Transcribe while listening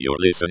You're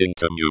listening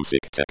to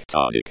Music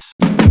Tectonics.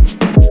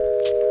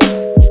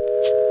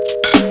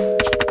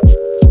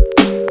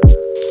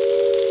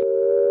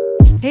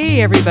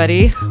 Hey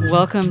everybody,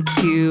 welcome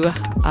to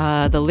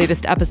the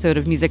latest episode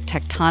of Music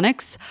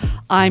Tectonics.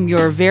 I'm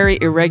your very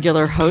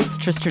irregular host,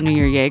 Tristan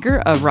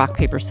Jaeger of Rock,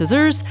 Paper,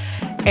 Scissors.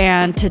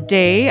 And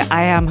today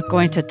I am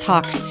going to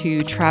talk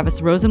to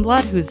Travis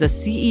Rosenblatt, who's the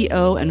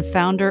CEO and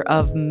founder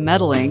of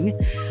Meddling,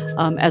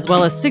 as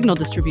well as Signal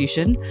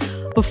Distribution.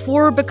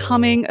 Before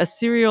becoming a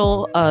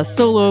serial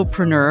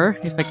solopreneur,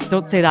 if I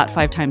don't say that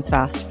 5 times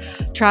fast,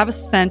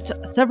 Travis spent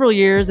several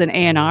years in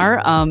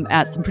A&R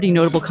at some pretty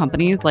notable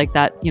companies like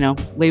that,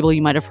 label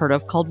you might have heard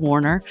of called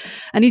Warner.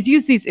 And he's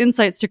used these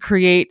insights to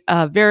create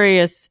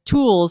various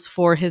tools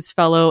for his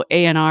fellow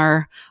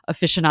A&R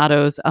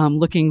aficionados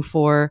looking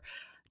for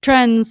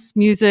trends,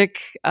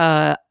 music,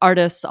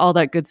 artists, all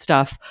that good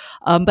stuff.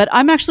 But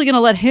I'm actually going to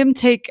let him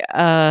take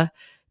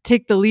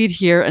the lead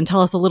here and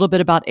tell us a little bit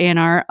about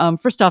A&R.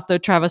 First off, though,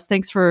 Travis,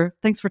 thanks for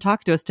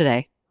talking to us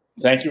today.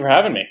 Thank you for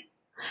having me.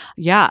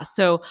 Yeah.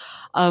 So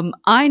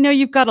I know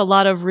you've got a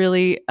lot of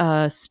really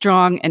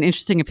strong and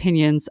interesting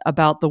opinions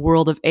about the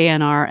world of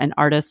A&R and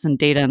artists and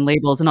data and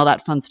labels and all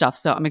that fun stuff.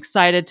 So I'm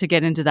excited to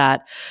get into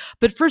that.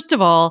 But first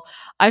of all,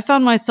 I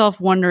found myself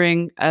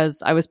wondering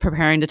as I was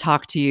preparing to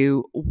talk to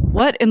you,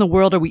 what in the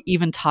world are we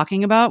even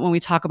talking about when we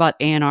talk about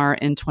A&R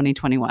in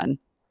 2021?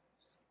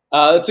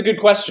 That's a good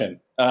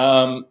question.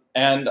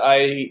 And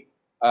I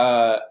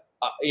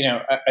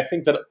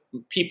think that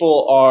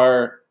people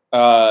are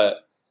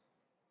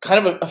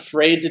kind of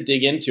afraid to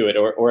dig into it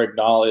or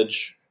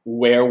acknowledge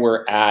where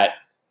we're at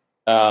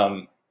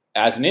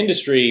as an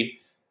industry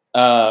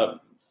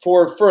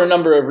for a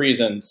number of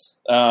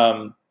reasons.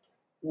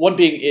 One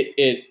being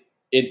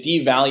it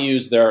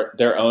devalues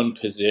their own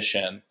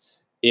position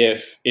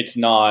if it's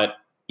not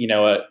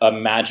a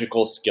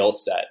magical skill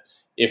set.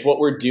 If what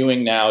we're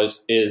doing now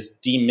is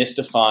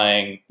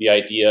demystifying the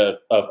idea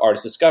of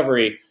artist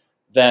discovery,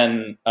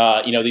 then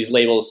these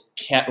labels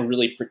can't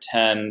really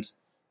pretend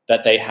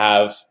that they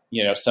have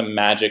some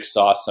magic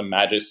sauce, some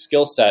magic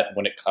skill set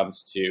when it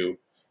comes to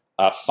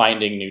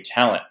finding new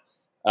talent.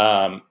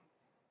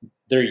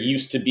 There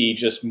used to be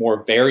just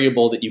more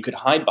variable that you could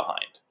hide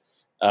behind,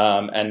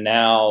 and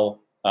now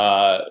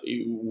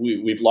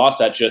we've lost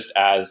that just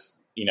as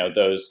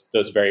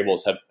those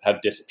variables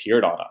have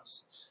disappeared on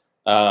us.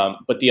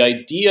 But the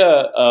idea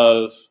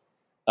of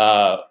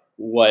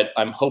what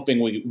I'm hoping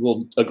we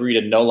will agree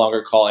to no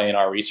longer call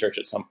A&R research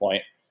at some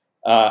point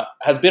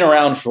has been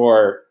around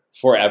for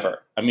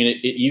forever. I mean,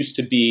 it used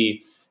to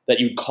be that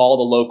you'd call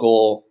the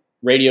local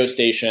radio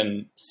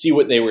station, see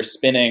what they were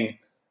spinning,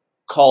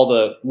 call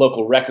the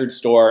local record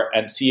store,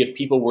 and see if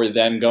people were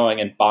then going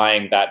and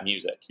buying that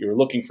music. You were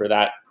looking for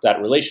that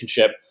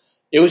relationship.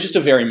 It was just a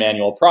very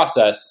manual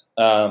process.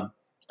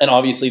 And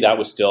obviously that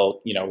was still,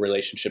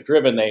 relationship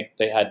driven.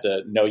 They had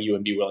to know you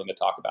and be willing to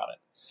talk about it.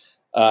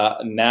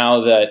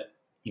 Now that,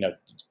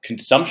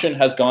 consumption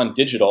has gone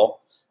digital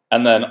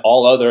and then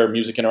all other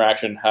music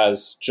interaction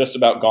has just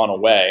about gone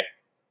away,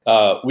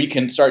 we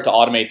can start to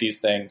automate these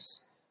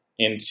things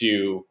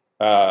into,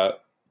 a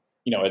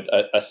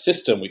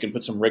system. We can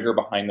put some rigor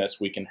behind this.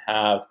 We can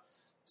have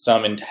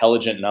some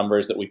intelligent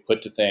numbers that we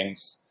put to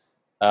things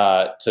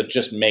to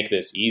just make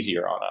this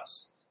easier on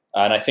us.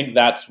 And I think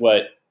that's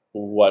what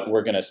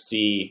we're going to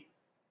see,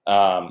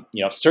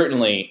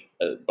 certainly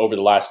over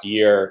the last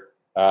year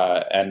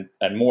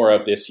and more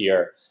of this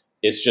year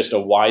is just a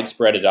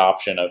widespread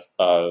adoption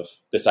of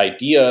this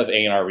idea of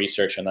A&R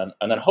research, and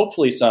then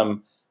hopefully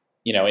some,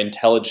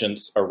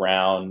 intelligence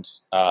around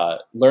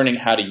learning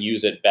how to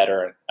use it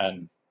better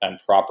and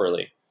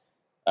properly.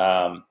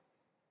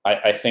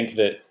 I think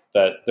that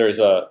there's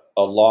a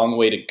long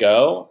way to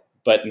go,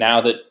 but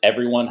now that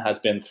everyone has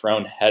been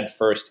thrown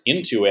headfirst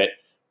into it,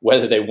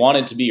 whether they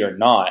wanted to be or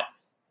not,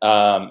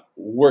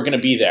 we're going to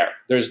be there.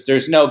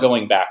 There's no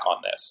going back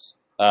on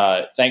this.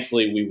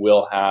 Thankfully, we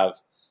will have,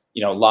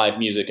 live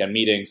music and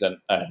meetings and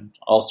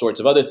all sorts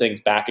of other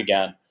things back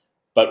again,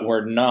 but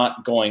we're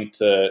not going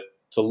to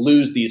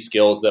lose these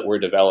skills that we're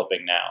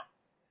developing now.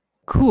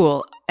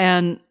 Cool.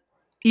 And,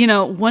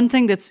 one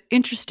thing that's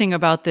interesting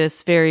about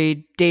this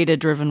very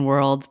data-driven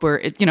world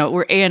where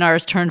A&R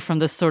has turned from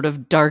this sort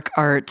of dark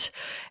art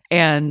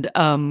and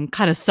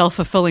kind of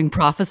self-fulfilling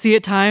prophecy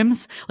at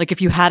times. Like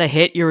if you had a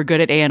hit, you were good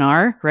at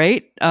A&R,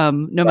 right?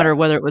 No matter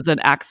whether it was an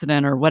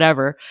accident or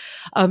whatever.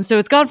 So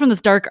it's gone from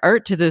this dark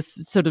art to this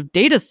sort of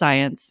data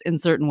science in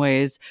certain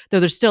ways, though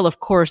there's still, of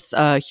course,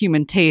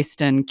 human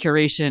taste and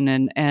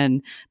curation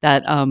and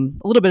that a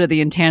little bit of the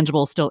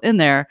intangible still in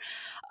there.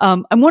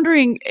 I'm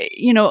wondering,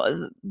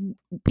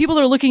 people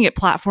are looking at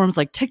platforms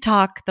like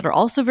TikTok that are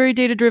also very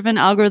data-driven,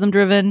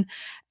 algorithm-driven,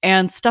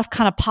 and stuff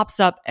kind of pops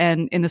up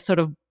and in this sort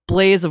of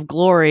blaze of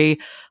glory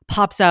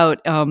pops out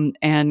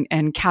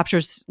and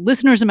captures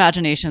listeners'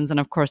 imaginations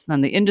and, of course,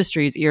 then the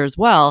industry's ear as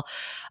well.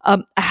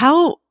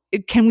 How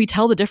can we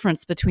tell the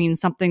difference between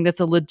something that's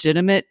a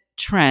legitimate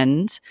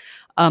trend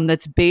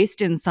that's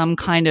based in some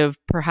kind of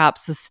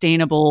perhaps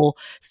sustainable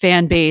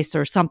fan base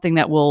or something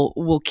that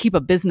will keep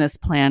a business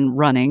plan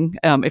running,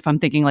 if I'm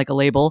thinking like a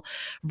label,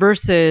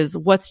 versus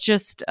what's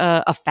just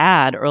a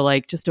fad or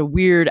like just a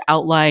weird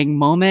outlying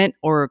moment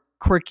or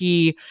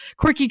quirky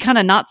kind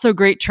of not so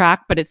great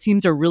track, but it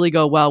seems to really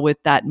go well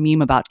with that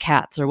meme about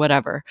cats or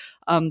whatever.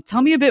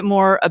 Tell me a bit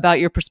more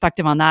about your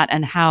perspective on that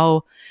and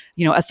how,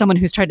 as someone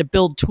who's tried to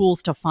build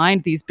tools to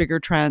find these bigger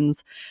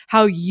trends,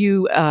 how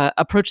you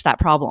approach that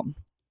problem.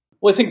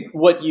 Well, I think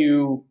what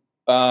you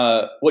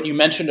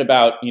mentioned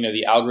about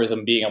the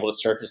algorithm being able to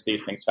surface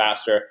these things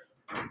faster,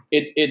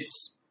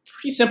 it's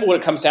pretty simple when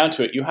it comes down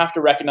to it. You have to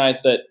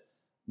recognize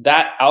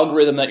that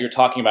algorithm that you're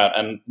talking about,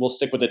 and we'll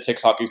stick with the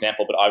TikTok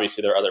example, but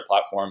obviously there are other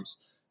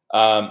platforms.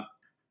 The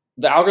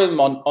algorithm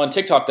on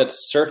TikTok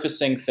that's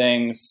surfacing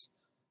things,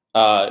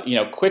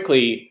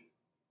 quickly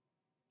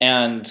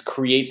and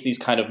creates these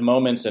kind of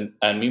moments and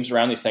memes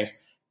around these things.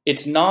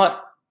 It's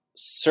not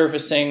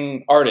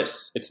surfacing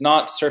artists. It's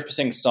not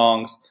surfacing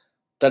songs.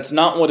 That's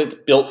not what it's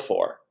built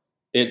for.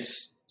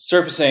 It's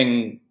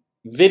surfacing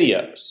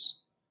videos.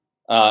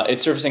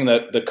 It's surfacing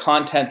the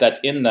content that's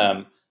in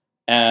them.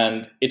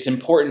 And it's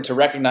important to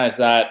recognize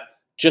that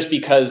just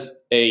because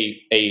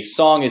a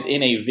song is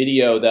in a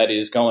video that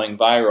is going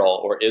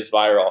viral or is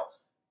viral,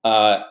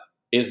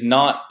 it's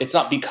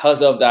not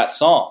because of that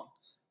song.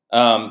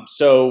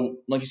 So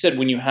like you said,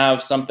 when you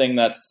have something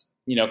that's,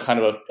 kind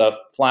of a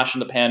flash in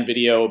the pan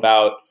video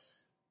about,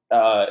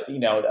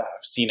 I've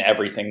seen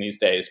everything these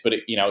days, but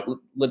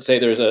let's say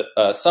there's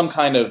some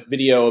kind of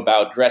video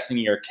about dressing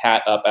your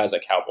cat up as a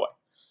cowboy.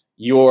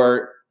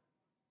 You're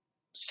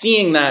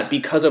seeing that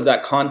because of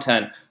that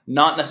content,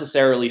 not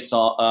necessarily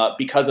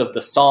because of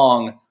the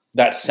song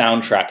that's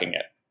soundtracking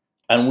it.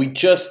 And we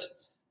just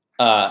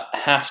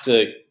have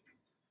to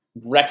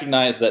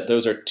recognize that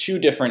those are two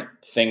different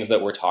things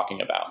that we're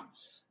talking about.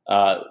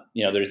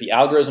 There's the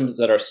algorithms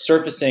that are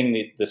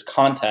surfacing this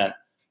content,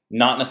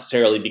 not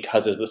necessarily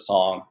because of the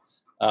song.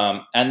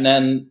 And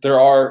then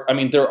there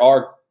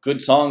are good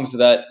songs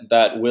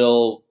that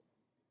will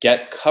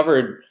get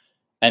covered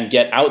and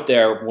get out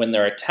there when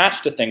they're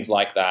attached to things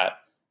like that.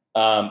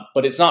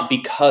 But it's not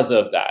because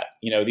of that.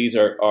 These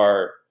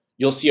are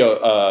you'll see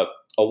a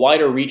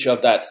wider reach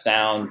of that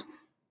sound,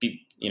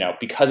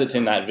 because it's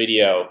in that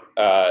video,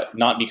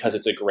 not because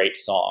it's a great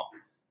song.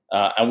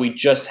 And we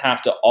just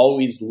have to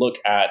always look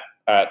at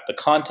the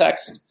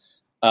context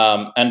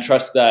and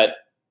trust that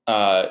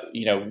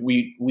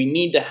we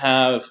need to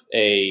have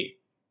a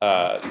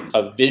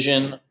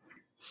vision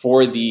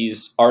for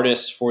these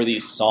artists, for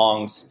these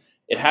songs.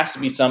 It has to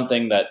be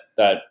something that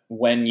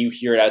when you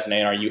hear it as an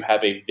A&R, you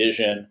have a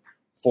vision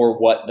for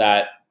what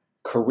that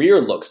career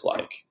looks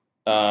like.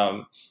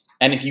 And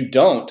if you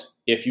don't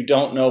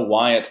know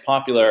why it's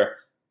popular,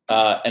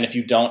 and if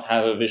you don't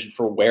have a vision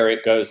for where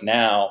it goes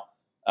now,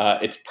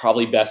 it's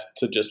probably best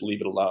to just leave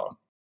it alone.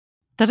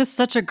 That is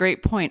such a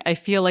great point. I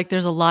feel like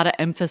there's a lot of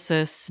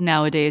emphasis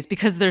nowadays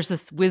because there's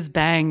this whiz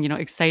bang,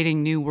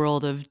 exciting new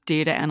world of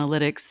data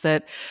analytics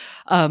that,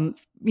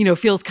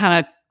 feels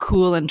kind of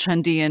cool and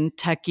trendy and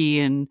techy,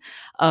 and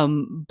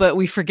but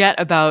we forget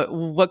about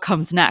what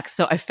comes next.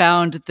 So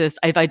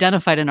I've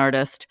identified an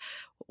artist.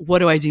 What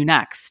do I do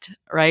next?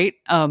 Right.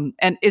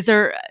 And is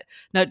there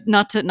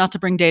not to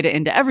bring data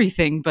into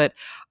everything, but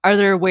are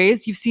there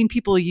ways you've seen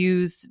people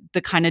use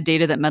the kind of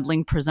data that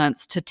Meddling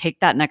presents to take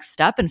that next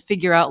step and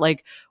figure out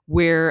like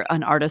where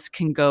an artist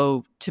can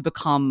go to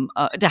become,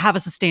 to have a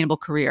sustainable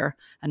career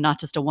and not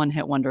just a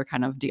one-hit wonder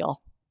kind of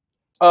deal?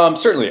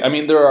 Certainly. I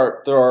mean, there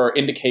are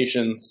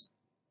indications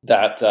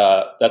that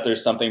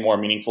there's something more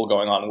meaningful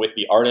going on with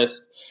the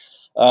artist,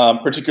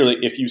 particularly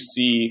if you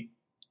see,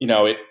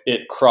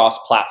 it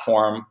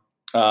cross-platform.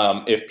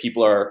 If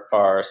people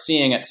are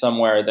seeing it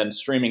somewhere, then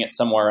streaming it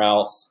somewhere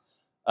else,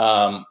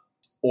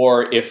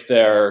 or if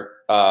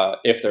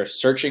they're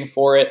searching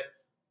for it,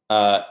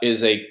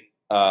 is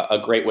a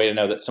great way to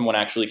know that someone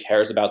actually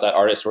cares about that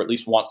artist, or at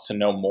least wants to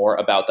know more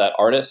about that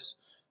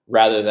artist,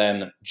 rather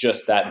than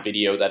just that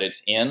video that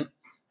it's in.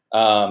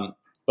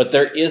 But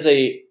there is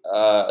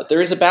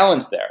a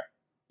balance there.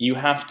 You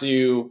have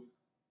to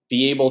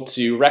be able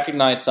to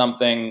recognize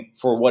something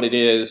for what it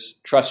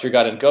is, trust your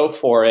gut, and go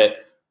for it.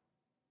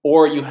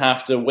 Or you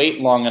have to wait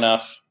long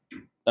enough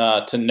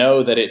to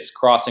know that it's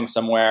crossing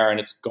somewhere and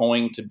it's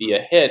going to be a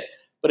hit.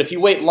 But if you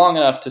wait long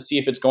enough to see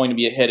if it's going to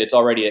be a hit, it's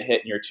already a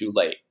hit and you're too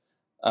late.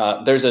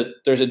 There's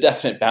a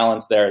definite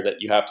balance there that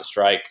you have to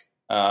strike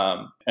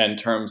in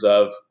terms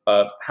of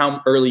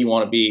how early you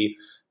want to be,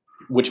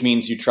 which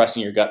means you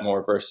trusting your gut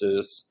more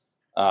versus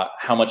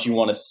how much you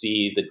want to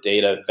see the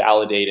data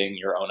validating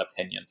your own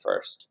opinion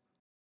first.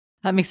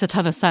 That makes a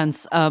ton of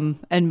sense.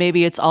 And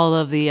maybe it's all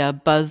of the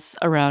buzz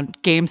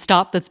around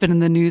GameStop that's been in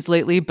the news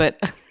lately, but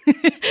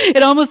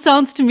it almost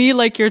sounds to me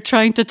like you're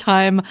trying to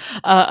time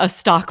a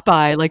stock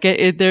buy. Like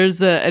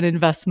there's an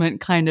investment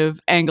kind of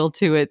angle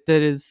to it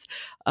that is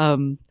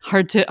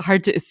hard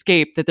to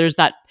escape. That there's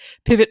that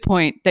pivot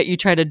point that you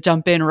try to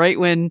jump in right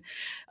when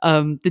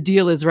the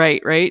deal is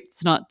right. Right?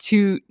 It's not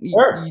too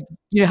Sure.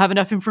 you have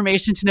enough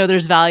information to know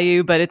there's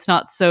value, but it's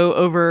not so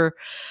over,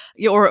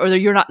 or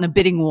you're not in a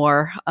bidding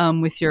war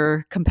with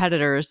your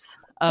competitors.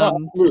 No,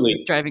 It's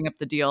absolutely. driving up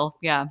the deal.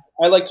 Yeah.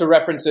 I like to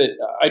reference it.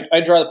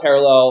 I draw the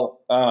parallel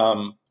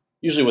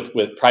usually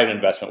with private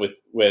investment,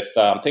 with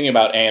thinking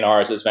about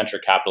A&Rs as venture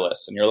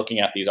capitalists, and you're looking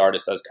at these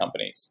artists as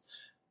companies,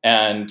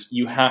 and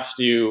you have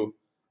to,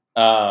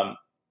 at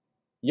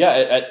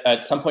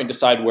some point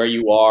decide where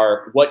you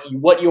are,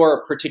 what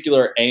your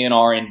particular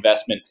A&R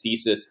investment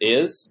thesis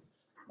is,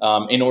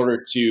 in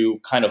order to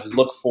kind of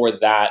look for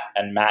that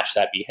and match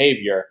that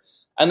behavior.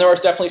 And there are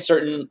definitely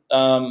certain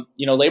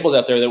labels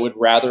out there that would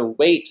rather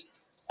wait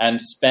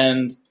and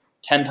spend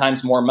 10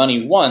 times more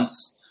money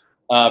once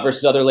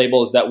versus other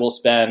labels that will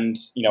spend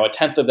a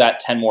tenth of that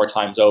 10 more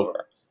times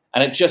over.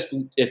 And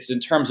it's in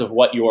terms of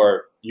what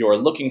you're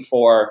looking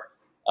for,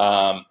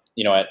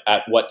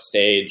 at what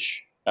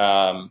stage.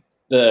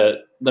 The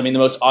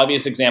most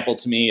obvious example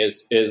to me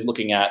is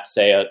looking at,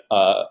 say,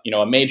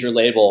 a major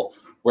label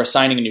where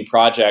signing a new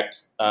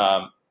project,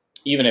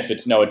 even if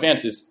it's no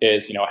advance, is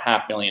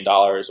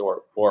 $500,000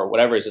 or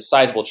whatever is a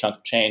sizable chunk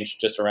of change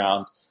just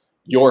around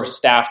your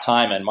staff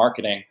time and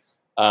marketing,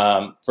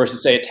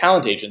 versus, say, a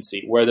talent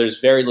agency where there's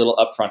very little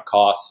upfront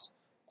cost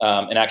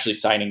in actually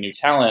signing new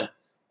talent.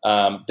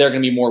 They're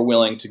going to be more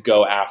willing to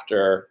go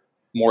after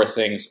more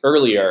things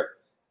earlier,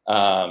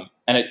 and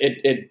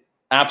it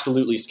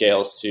absolutely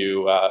scales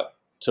to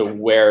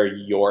where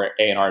your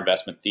A&R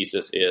investment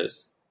thesis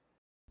is.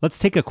 Let's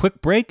take a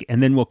quick break,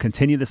 and then we'll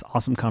continue this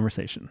awesome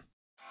conversation.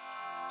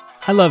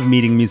 I love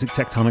meeting Music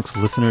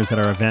Tectonics listeners at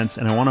our events,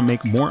 and I want to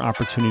make more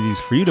opportunities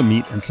for you to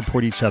meet and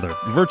support each other,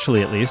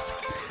 virtually at least.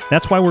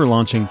 That's why we're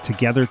launching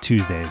Together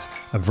Tuesdays,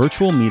 a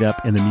virtual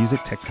meetup in the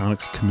Music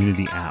Tectonics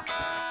community app.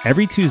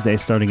 Every Tuesday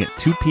starting at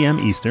 2 p.m.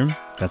 Eastern,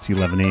 that's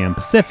 11 a.m.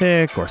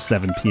 Pacific or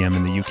 7 p.m.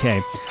 in the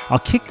UK, I'll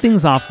kick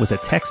things off with a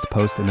text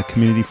post in the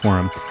community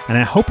forum, and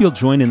I hope you'll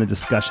join in the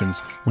discussions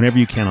whenever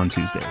you can on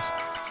Tuesdays.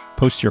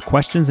 Post your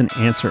questions and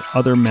answer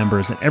other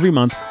members, and every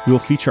month we will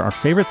feature our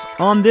favorites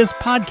on this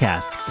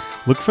podcast.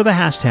 Look for the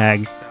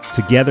hashtag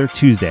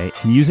 #TogetherTuesday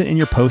and use it in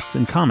your posts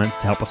and comments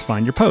to help us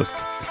find your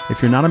posts.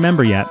 If you're not a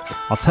member yet,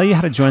 I'll tell you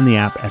how to join the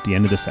app at the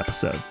end of this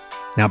episode.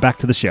 Now back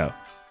to the show.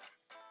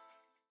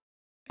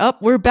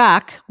 We're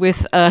back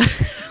with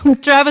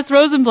with Travis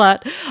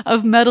Rosenblatt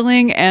of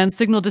Meddling and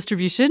Signal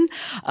Distribution.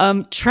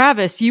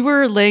 Travis, you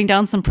were laying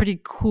down some pretty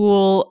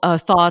cool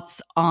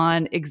thoughts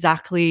on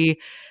exactly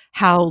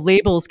how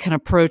labels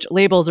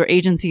or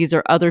agencies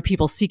or other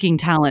people seeking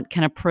talent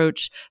can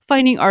approach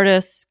finding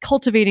artists,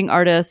 cultivating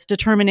artists,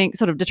 determining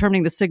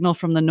the signal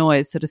from the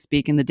noise, so to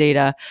speak, in the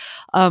data.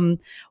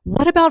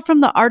 What about from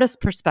the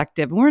artist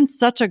perspective? We're in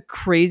such a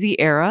crazy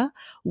era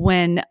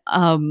when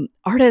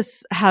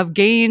artists have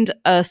gained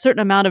a certain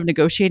amount of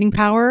negotiating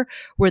power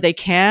where they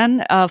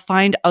can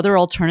find other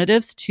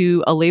alternatives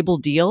to a label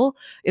deal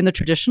in the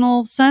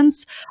traditional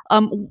sense.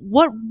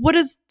 What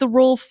is the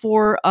role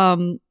for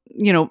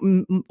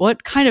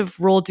what kind of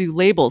role do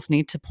labels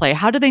need to play?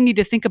 How do they need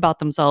to think about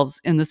themselves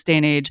in this day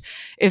and age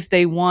if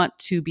they want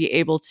to be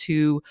able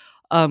to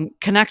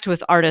connect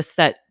with artists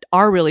that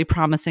are really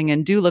promising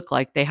and do look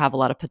like they have a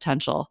lot of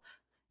potential?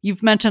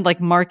 You've mentioned like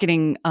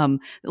marketing,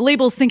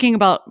 labels thinking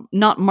about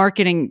not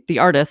marketing the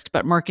artist,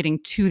 but marketing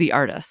to the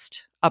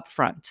artist up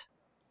front.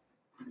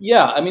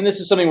 Yeah, I mean, this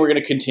is something we're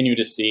going to continue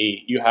to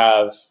see. You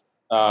have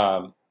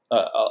a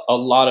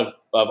lot of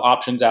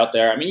options out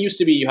there. I mean, it used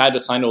to be you had to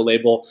sign to a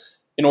label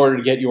in order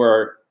to get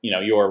your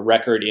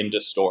record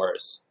into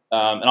stores.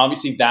 And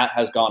obviously that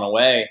has gone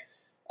away.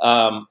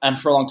 And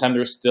for a long time, there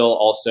was still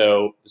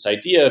also this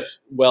idea of,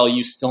 well,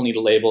 you still need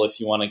a label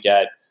if you want to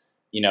get,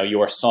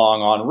 your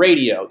song on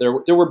radio.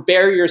 There were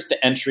barriers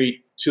to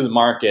entry to the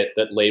market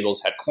that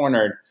labels had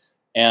cornered.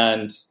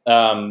 And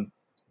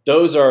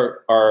those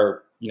are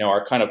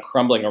kind of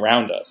crumbling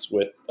around us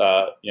with,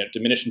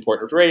 diminished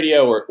importance of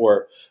radio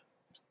or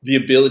the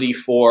ability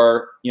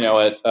for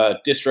a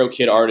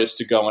DistroKid artist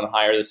to go and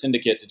hire the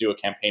syndicate to do a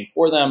campaign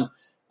for them.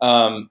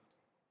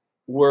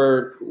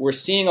 We're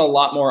seeing a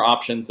lot more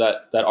options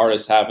that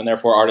artists have, and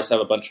therefore artists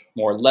have a bunch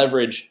more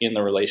leverage in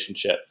the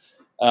relationship.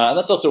 And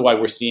that's also why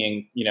we're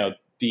seeing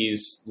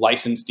these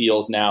license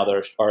deals now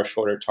that are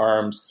shorter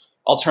terms,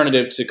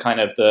 alternative to kind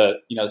of the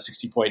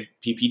 60-point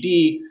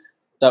PPD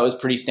that was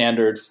pretty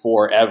standard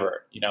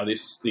forever.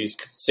 These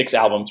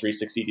 6-album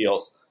 360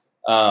 deals.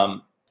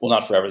 Well,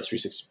 not forever, the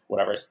 360,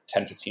 whatever, is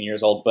 10, 15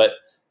 years old. But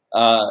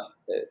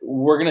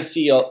we're going to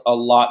see a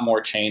lot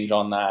more change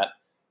on that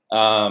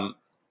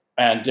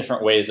and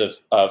different ways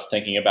of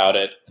thinking about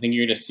it. I think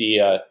you're going to see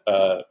a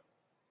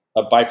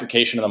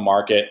bifurcation of the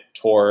market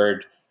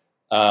toward,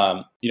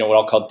 what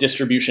I'll call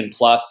distribution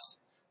plus.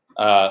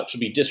 It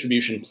should be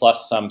distribution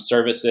plus some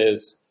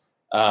services.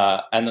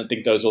 And I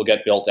think those will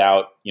get built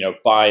out,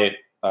 by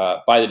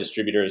the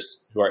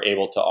distributors who are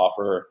able to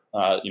offer,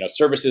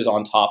 services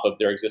on top of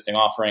their existing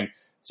offering,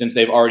 since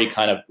they've already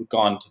kind of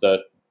gone to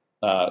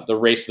the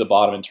race to the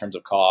bottom in terms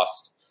of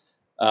cost.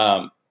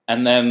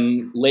 And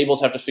then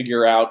labels have to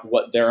figure out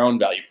what their own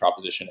value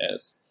proposition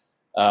is.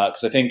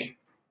 Because I think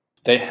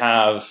they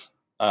have,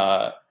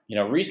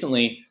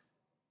 recently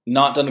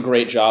not done a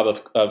great job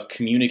of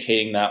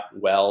communicating that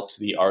well to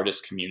the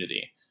artist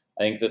community.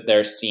 I think that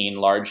they're seen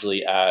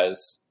largely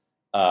as,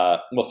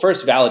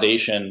 first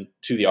validation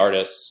to the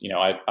artists.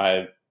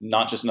 I'm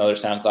not just another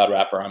SoundCloud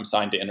rapper. I'm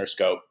signed to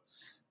Interscope.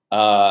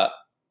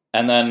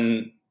 And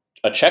then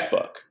a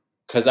checkbook,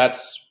 because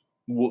that's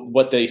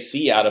what they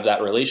see out of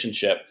that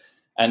relationship.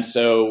 And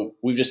so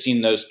we've just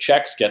seen those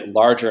checks get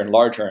larger and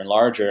larger and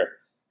larger.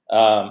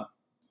 But,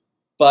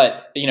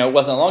 it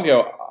wasn't long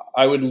ago,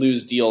 I would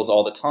lose deals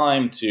all the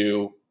time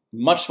to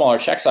much smaller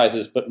check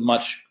sizes, but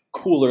much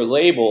cooler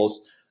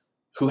labels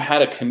who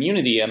had a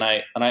community, and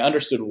I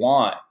understood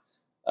why.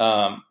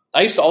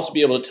 I used to also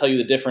be able to tell you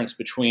the difference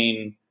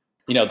between,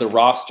 the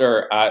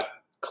roster at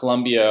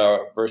Columbia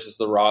versus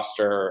the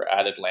roster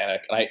at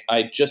Atlantic. And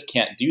I just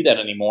can't do that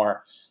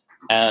anymore.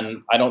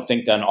 And I don't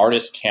think then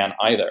artists can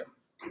either.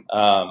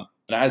 And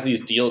as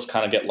these deals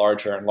kind of get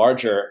larger and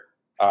larger,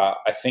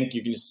 I think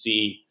you can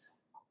see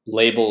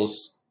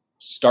labels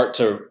start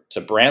to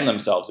brand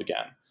themselves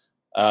again,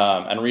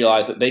 and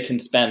realize that they can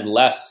spend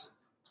less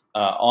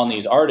on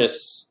these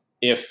artists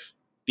if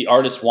the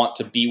artists want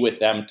to be with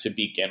them to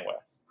begin with.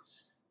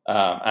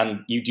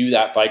 And you do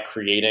that by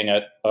creating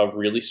a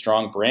really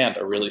strong brand,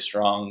 a really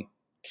strong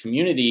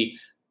community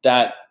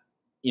that,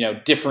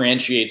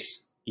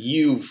 differentiates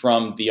you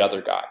from the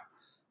other guy.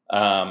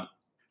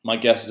 My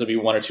guess is there'll be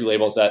one or two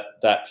labels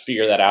that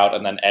figure that out,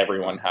 and then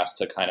everyone has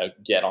to kind of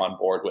get on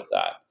board with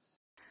that.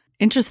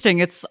 Interesting.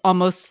 It's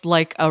almost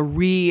like a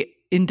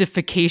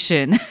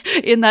re-indification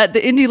in that the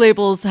indie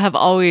labels have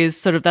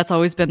always that's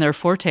always been their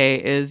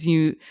forte is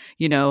you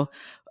knew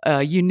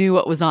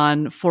what was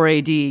on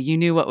 4AD, you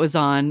knew what was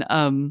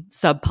on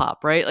Sub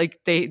Pop, right? Like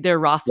their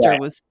roster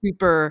was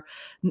super,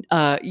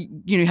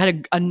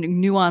 had a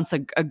nuance,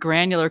 a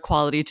granular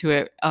quality to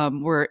it,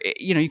 where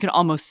you can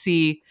almost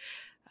see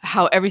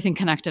how everything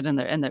connected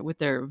and with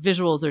their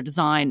visuals, their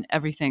design,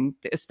 everything.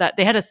 That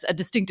they had a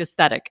distinct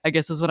aesthetic, I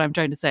guess is what I'm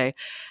trying to say.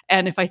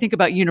 And if I think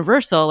about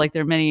Universal, like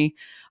there are many,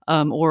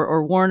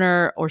 or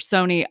Warner or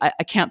Sony,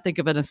 I can't think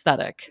of an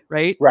aesthetic,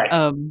 right? Right.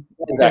 Exactly.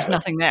 Exactly. There's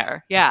nothing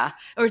there. Yeah.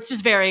 Or it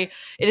is very,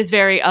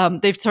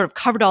 they've sort of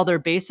covered all their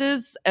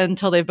bases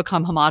until they've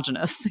become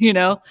homogenous,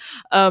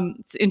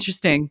 It's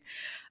interesting.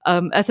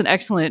 That's an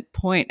excellent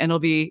point. And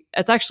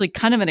it's actually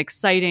kind of an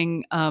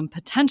exciting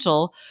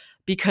potential,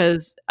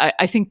 because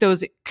I think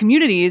those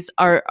communities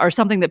are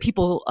something that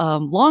people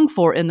long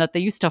for, in that they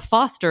used to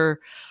foster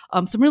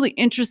some really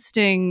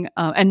interesting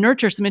and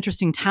nurture some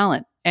interesting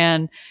talent.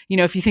 And,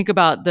 if you think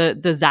about the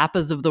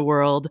Zappas of the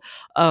world,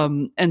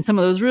 and some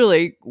of those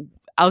really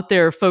out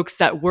there folks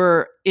that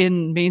were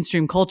in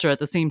mainstream culture at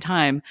the same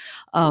time,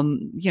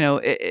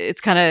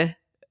 it's kind of,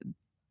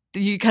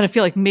 you kind of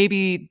feel like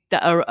maybe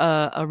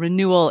a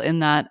renewal in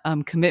that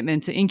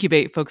commitment to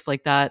incubate folks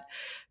like that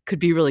could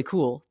be really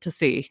cool to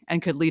see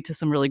and could lead to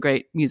some really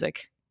great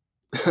music.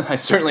 I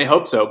certainly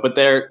hope so, but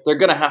they're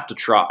going to have to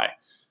try.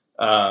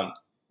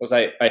 Because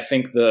I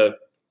think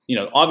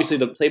obviously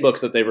the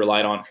playbooks that they've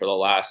relied on for the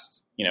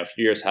last,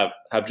 few years have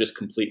just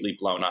completely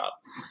blown up.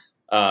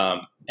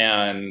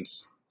 And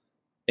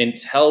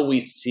until we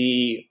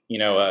see,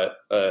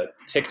 a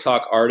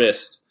TikTok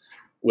artist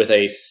with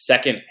a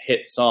second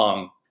hit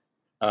song,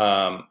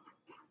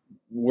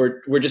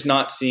 we're just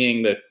not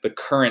seeing the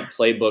current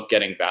playbook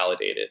getting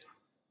validated.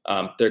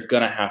 They're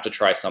going to have to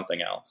try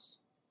something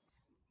else.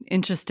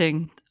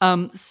 Interesting.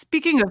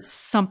 Speaking of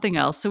something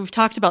else, so we've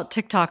talked about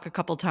TikTok a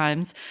couple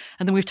times,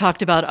 and then we've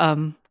talked about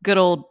good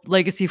old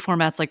legacy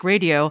formats like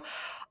radio.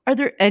 Are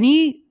there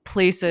any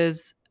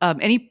places,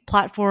 any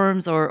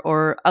platforms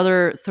or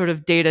other sort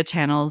of data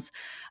channels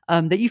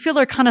that you feel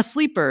are kind of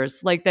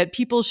sleepers, like that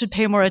people should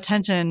pay more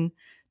attention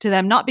to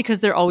them, not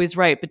because they're always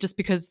right, but just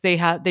because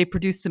they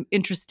produce some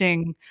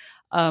interesting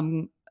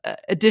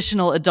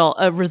additional adult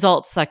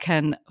results that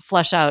can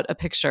flesh out a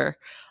picture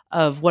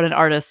of what an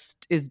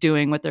artist is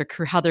doing,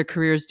 how their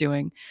career is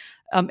doing.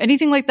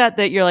 Anything like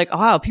that you're like, oh,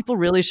 wow, people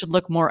really should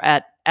look more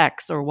at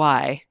X or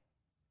Y?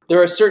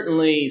 There are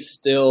certainly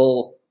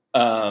still,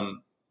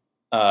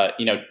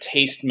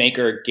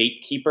 tastemaker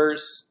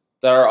gatekeepers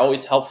that are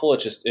always helpful.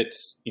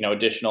 It's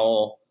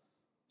additional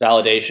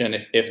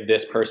validation. If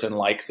this person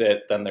likes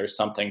it, then there's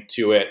something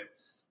to it.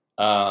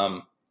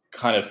 Kind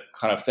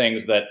of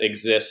things that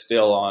exist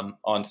still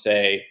on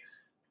say,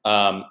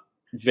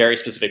 very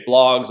specific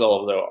blogs,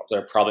 although there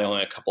are probably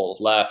only a couple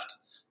left,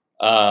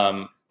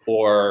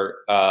 or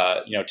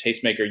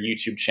tastemaker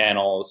YouTube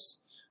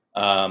channels.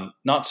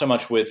 Not so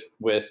much with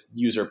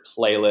user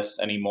playlists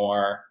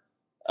anymore,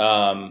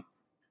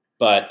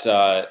 but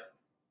there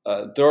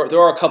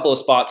are a couple of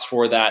spots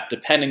for that,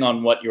 depending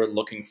on what you're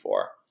looking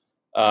for.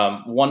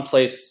 One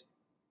place,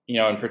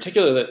 in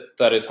particular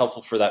that is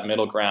helpful for that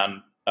middle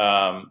ground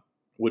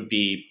would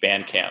be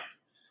Bandcamp,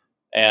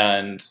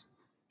 and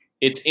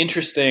it's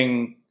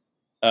interesting.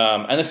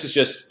 And this is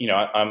just,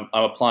 I'm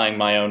applying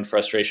my own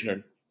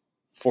frustration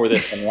for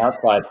this from the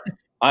outside.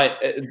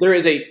 There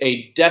is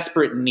a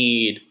desperate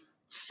need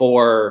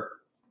for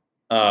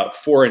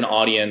an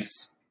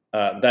audience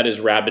that is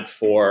rabid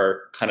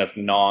for kind of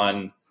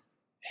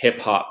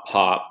non-hip hop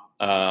pop,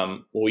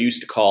 what we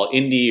used to call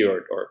indie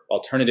or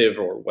alternative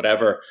or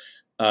whatever.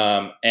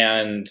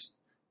 And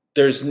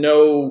there's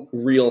no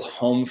real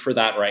home for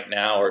that right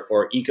now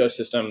or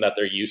ecosystem that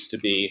there used to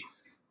be.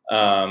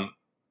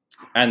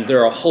 And there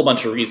are a whole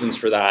bunch of reasons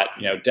for that,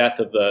 death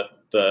of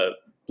the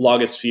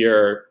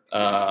blogosphere,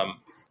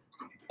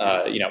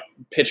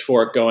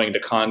 Pitchfork going to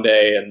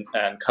Condé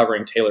and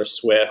covering Taylor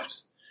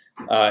Swift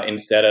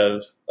instead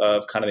of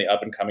kind of the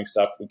up and coming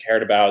stuff we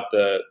cared about,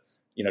 the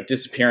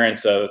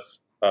disappearance of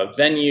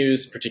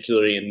venues,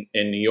 particularly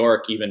in New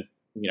York, even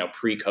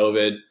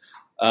pre-COVID.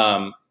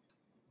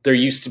 There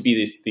used to be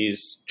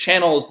these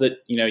channels that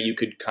you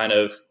could kind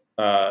of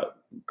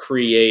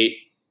create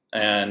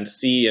and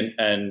see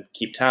and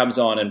keep tabs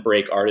on and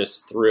break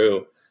artists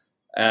through,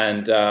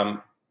 and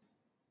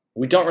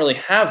we don't really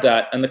have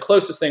that. And the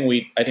closest thing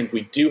I think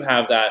we do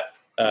have that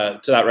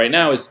to that right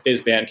now is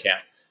Bandcamp.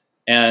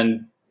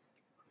 And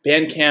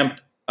Bandcamp,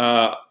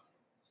 I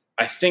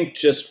think,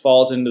 just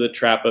falls into the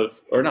trap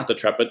of, or not the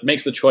trap, but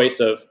makes the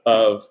choice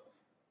of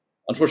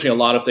unfortunately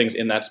a lot of things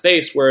in that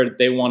space where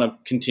they want to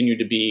continue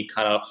to be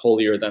kind of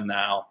holier than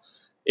thou.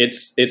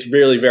 It's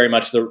really very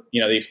much the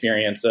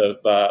experience of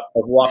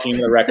walking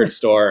to the record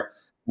store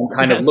and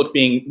kind of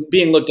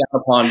being looked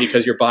down upon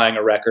because you're buying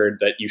a record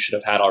that you should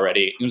have had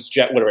already. It was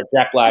Jack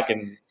Black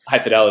and High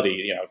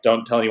Fidelity.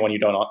 Don't tell anyone you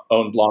don't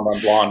own Blonde on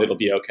Blonde. It'll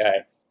be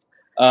okay.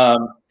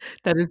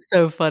 That is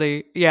so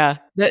funny. Yeah,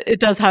 it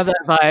does have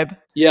that vibe.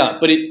 Yeah,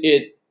 but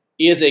it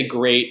is a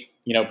great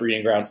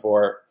breeding ground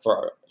for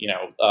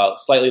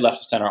slightly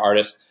left of center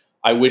artists.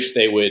 I wish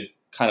they would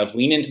kind of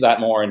lean into that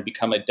more and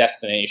become a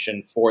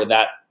destination for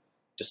that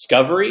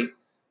discovery.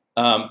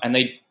 And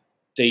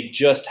they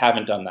just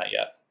haven't done that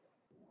yet.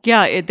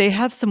 Yeah, they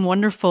have some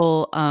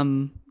wonderful,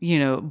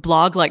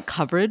 blog-like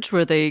coverage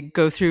where they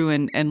go through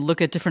and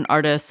look at different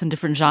artists and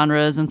different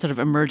genres and sort of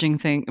emerging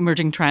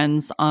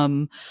trends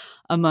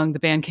among the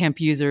Bandcamp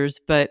users.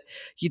 But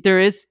there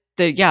is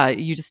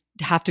you just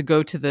have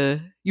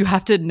to you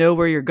have to know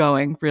where you're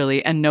going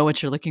really and know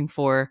what you're looking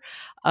for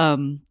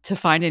to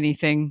find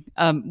anything,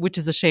 which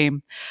is a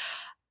shame.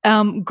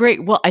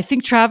 Great. Well, I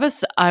think,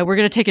 Travis, we're going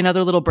to take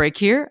another little break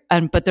here,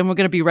 but then we're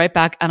going to be right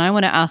back. And I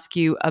want to ask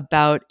you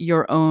about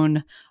your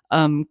own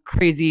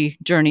crazy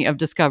journey of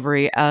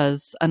discovery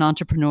as an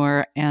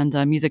entrepreneur and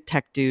a music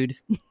tech dude,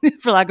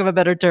 for lack of a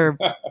better term.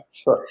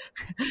 Sure.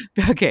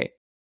 Okay.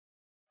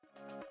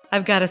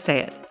 I've got to say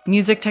it.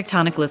 Music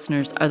Tectonic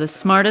listeners are the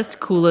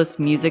smartest, coolest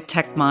music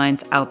tech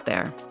minds out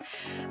there.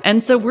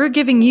 And so we're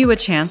giving you a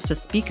chance to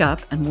speak up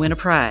and win a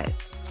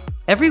prize.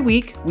 Every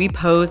week, we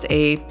pose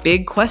a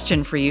big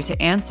question for you to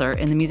answer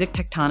in the Music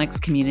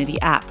Tectonics community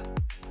app.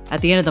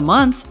 At the end of the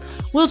month,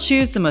 we'll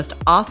choose the most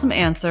awesome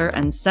answer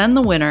and send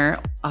the winner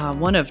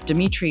one of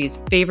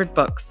Dimitri's favorite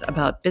books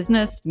about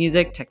business,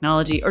 music,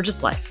 technology, or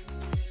just life.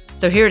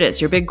 So here it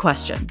is, your big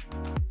question.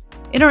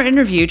 In our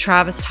interview,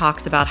 Travis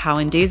talks about how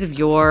in days of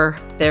yore,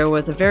 there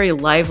was a very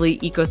lively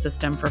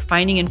ecosystem for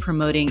finding and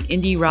promoting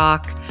indie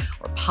rock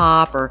or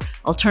pop or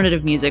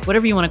alternative music,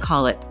 whatever you want to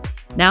call it.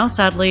 Now,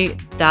 sadly,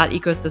 that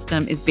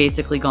ecosystem is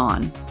basically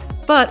gone.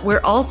 But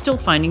we're all still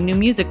finding new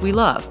music we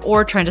love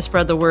or trying to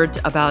spread the word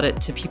about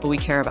it to people we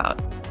care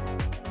about.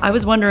 I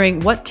was wondering,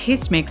 what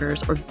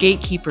tastemakers or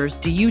gatekeepers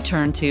do you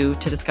turn to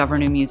discover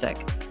new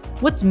music?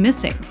 What's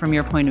missing from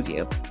your point of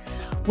view?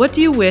 What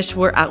do you wish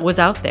was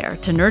out there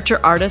to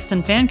nurture artists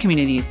and fan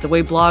communities the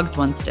way blogs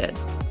once did?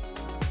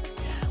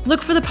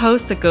 Look for the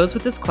post that goes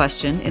with this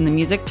question in the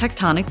Music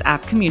Tectonics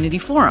app community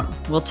forum.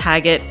 We'll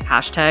tag it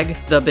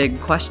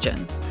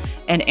 #TheBigQuestion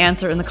and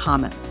answer in the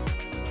comments.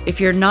 If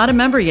you're not a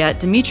member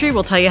yet, Dimitri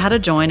will tell you how to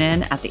join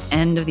in at the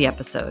end of the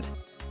episode.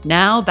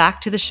 Now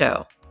back to the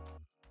show.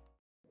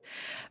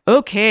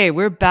 Okay,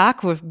 we're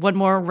back with one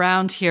more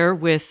round here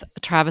with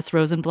Travis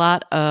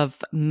Rosenblatt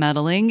of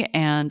Meddling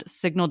and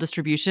Signal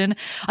Distribution.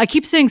 I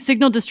keep saying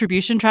Signal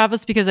Distribution,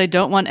 Travis, because I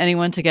don't want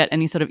anyone to get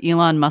any sort of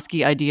Elon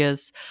Musky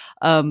ideas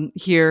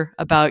here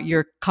about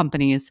your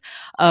companies.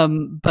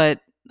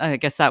 But I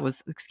guess that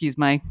was, excuse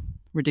my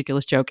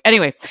ridiculous joke.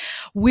 Anyway,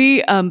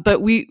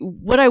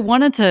 what I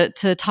wanted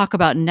to talk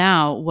about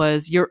now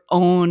was your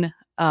own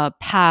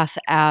path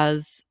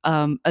as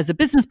a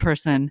business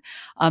person,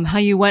 how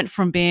you went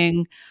from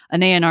being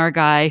an A&R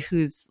guy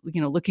who's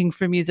looking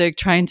for music,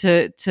 trying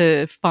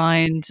to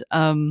find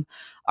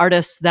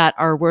artists that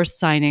are worth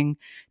signing,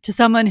 to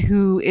someone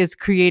who is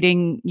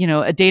creating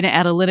a data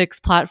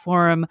analytics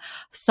platform,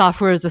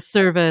 software as a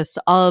service,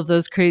 all of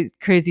those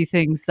crazy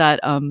things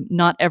that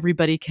not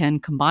everybody can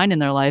combine in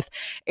their life,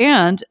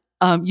 and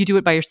you do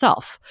it by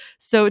yourself.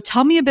 So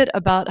tell me a bit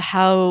about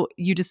how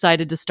you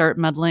decided to start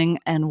Meddling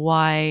and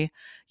why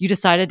you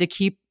decided to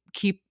keep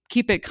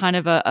it kind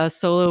of a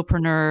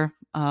solopreneur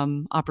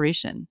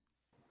operation.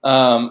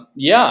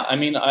 Yeah, I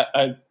mean,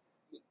 I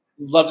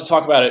love to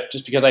talk about it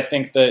just because I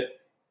think that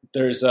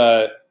there's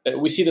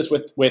we see this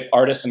with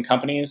artists and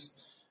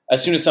companies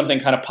as soon as something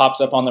kind of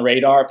pops up on the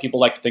radar, people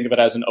like to think of it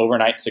as an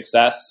overnight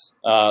success,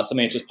 something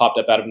that just popped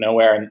up out of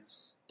nowhere. And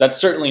that's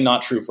certainly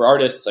not true for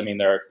artists. I mean,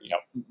 there are,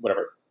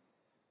 whatever,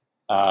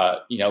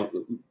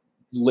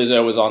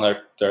 Lizzo was on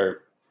their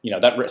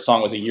that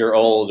song was a year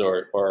old,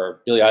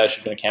 or Billie Eilish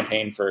had been a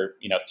campaign for,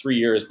 3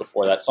 years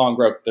before that song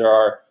broke. There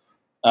are,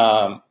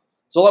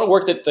 there's a lot of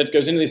work that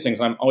goes into these things.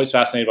 And I'm always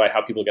fascinated by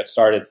how people get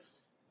started.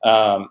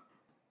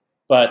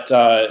 But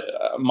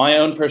my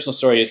own personal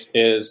story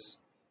is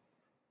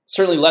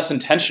certainly less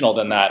intentional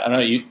than that. I don't know,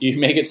 you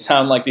make it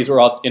sound like these were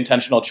all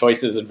intentional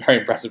choices and very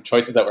impressive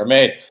choices that were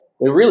made.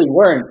 They really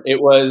weren't.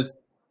 It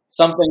was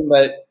something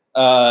that,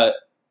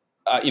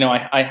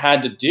 I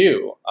had to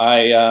do.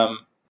 I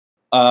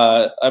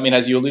mean,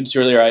 as you alluded to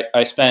earlier,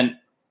 I spent,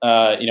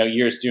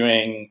 years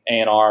doing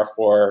A&R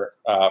for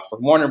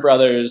Warner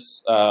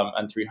Brothers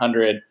and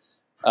 300,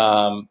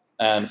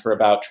 and for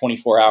about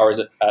 24 hours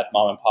at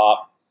Mom and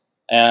Pop.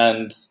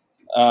 And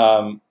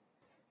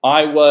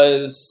I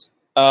was,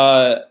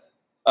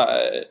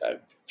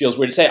 feels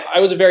weird to say, I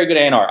was a very good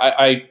A&R.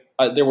 I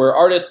there were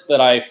artists that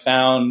I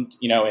found,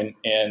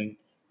 in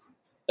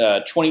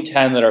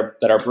 2010 that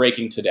are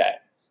breaking today.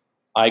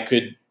 I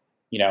could,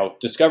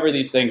 discover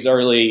these things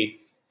early,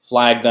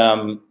 flag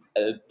them.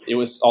 It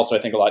was also, I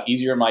think, a lot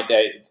easier in my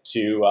day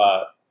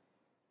to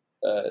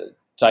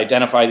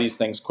identify these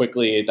things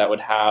quickly that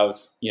would have,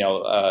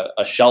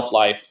 a shelf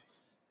life.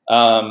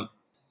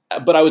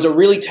 But I was a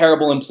really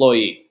terrible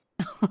employee.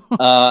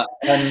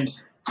 And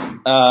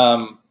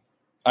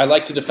I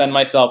like to defend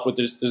myself with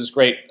there's this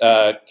great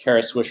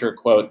Kara Swisher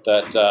quote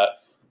that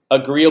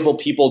agreeable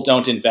people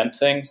don't invent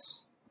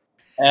things.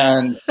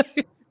 And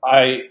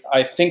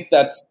I think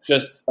that's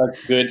just a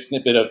good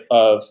snippet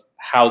of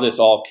how this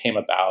all came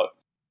about.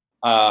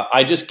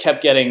 I just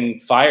kept getting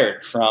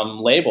fired from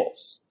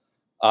labels.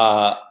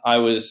 I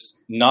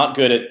was not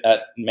good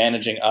at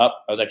managing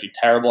up. I was actually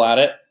terrible at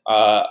it.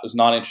 I was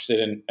not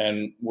interested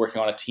in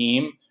working on a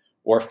team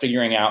or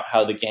figuring out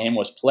how the game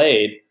was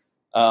played.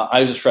 I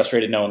was just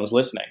frustrated no one was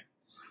listening.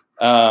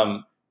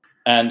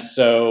 And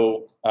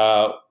so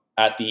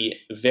at the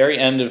very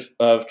end of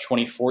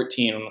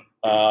 2014,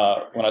 when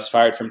I was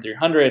fired from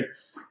 300,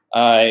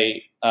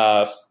 I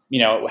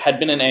had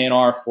been in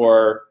A&R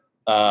for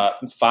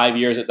 5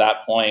 years at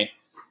that point.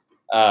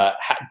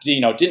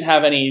 Didn't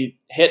have any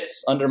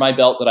hits under my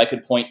belt that I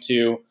could point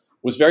to.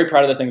 Was very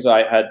proud of the things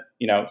I had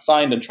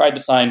signed and tried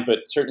to sign, but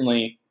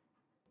certainly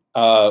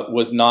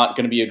was not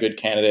going to be a good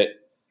candidate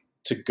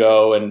to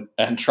go and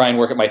try and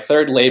work at my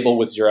third label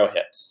with 0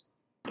 hits.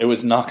 It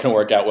was not going to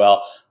work out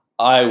well.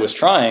 I was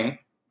trying,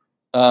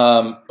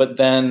 but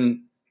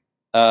then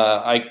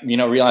I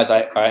realized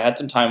I had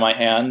some time on my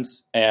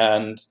hands,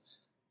 and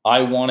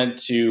I wanted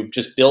to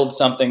just build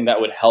something that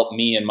would help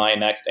me in my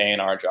next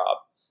A&R job.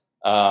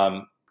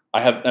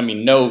 I have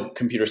no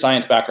computer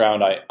science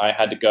background. I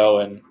had to go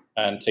and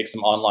take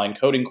some online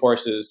coding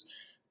courses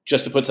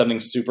just to put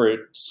something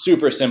super,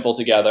 super simple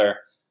together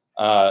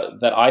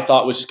that I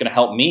thought was just going to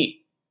help me.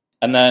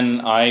 And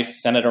then I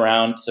sent it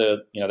around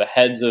to, the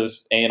heads of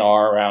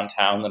A&R around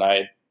town that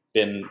I'd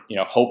been,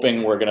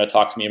 hoping were going to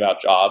talk to me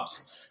about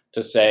jobs,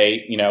 to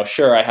say,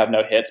 sure, I have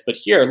no hits, but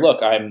here,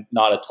 look, I'm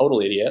not a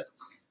total idiot.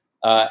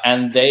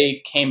 And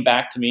they came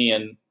back to me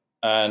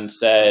and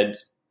said,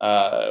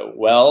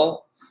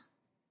 well,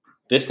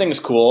 this thing's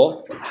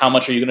cool. How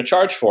much are you going to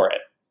charge for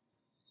it?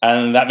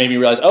 And that made me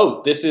realize,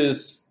 oh, this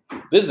is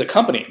a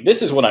company.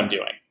 This is what I'm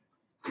doing.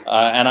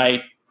 And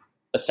I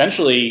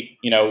essentially,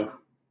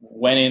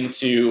 went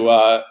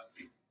into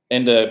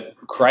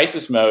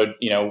crisis mode,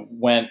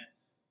 went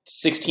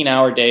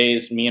 16-hour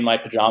days, me in my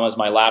pajamas,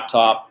 my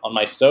laptop on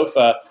my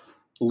sofa,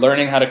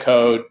 learning how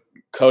to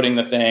coding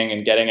the thing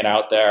and getting it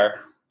out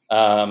there.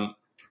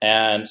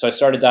 And so I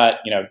started that,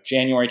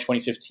 January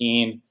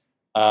 2015,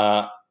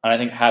 and I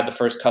think had the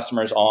first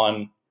customers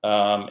on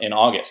in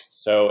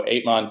August. So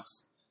 8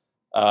 months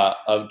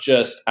of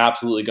just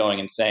absolutely going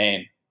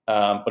insane.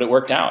 But it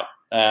worked out,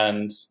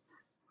 and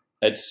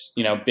it's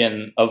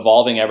been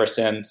evolving ever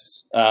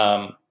since.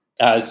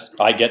 As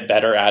I get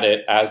better at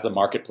it, as the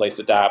marketplace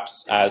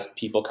adapts, as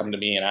people come to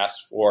me and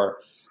ask for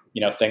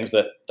things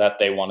that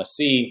they want to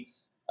see,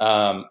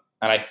 and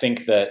I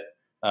think that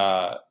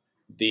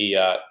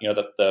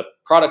the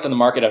product and the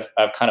market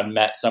have kind of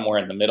met somewhere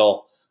in the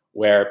middle,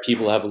 where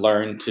people have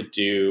learned to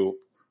do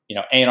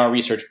A&R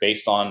research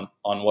based on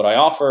what I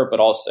offer, but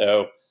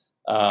also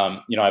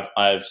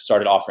I've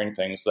started offering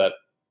things that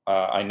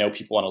I know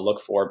people want to look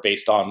for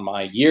based on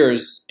my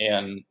years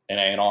in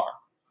A&R.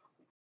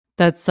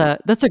 That's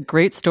a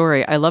great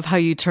story. I love how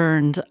you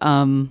turned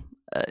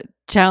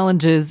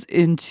challenges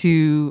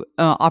into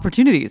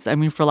opportunities. I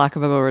mean, for lack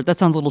of a better word, that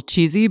sounds a little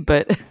cheesy,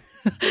 but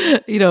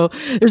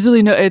there's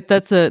really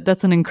that's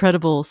an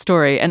incredible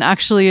story. And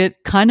actually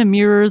it kind of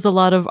mirrors a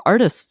lot of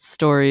artists'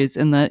 stories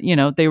in that,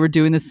 they were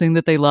doing this thing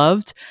that they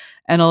loved,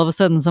 and all of a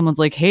sudden someone's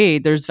like, hey,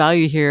 there's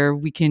value here.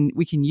 We can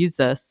use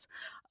this.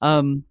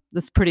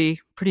 That's pretty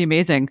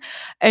amazing.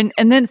 And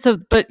then,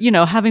 but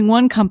having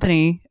one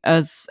company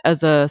as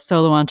a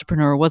solo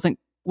entrepreneur wasn't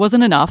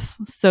wasn't enough.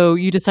 So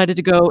you decided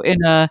to go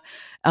in a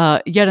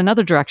yet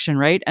another direction,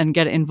 right? And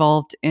get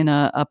involved in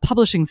a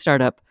publishing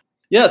startup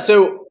Yeah.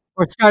 So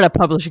or startup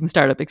publishing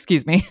startup,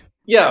 excuse me.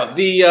 yeah,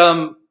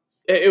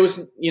 it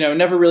was,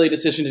 never really a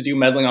decision to do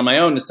Meddling on my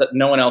own. Just that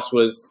no one else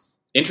was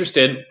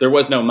interested. There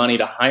was no money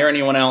to hire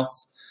anyone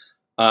else.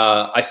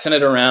 I sent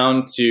it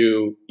around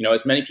to,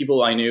 as many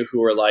people I knew who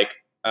were like,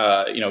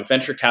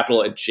 venture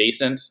capital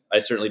adjacent. I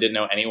certainly didn't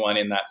know anyone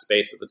in that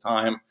space at the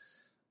time.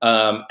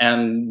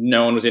 And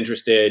no one was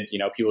interested.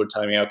 People were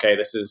telling me, okay,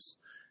 this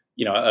is,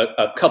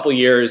 a couple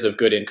years of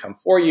good income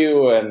for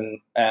you,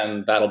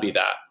 and that'll be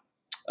that.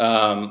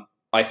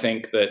 I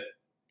think that,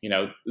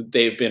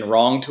 they've been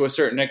wrong to a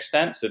certain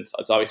extent. Since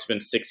it's obviously been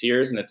 6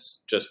 years and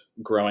it's just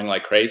growing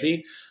like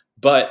crazy.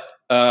 But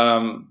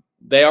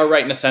they are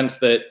right in a sense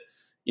that,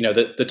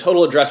 the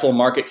total addressable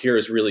market here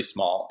is really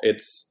small.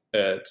 It's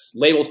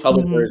labels,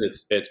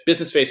 publishers, it's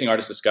business facing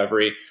artist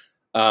discovery,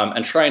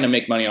 and trying to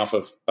make money off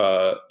of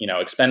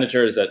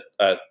expenditures at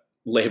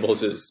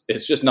labels is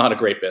just not a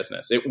great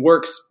business. It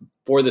works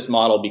for this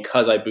model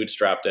because I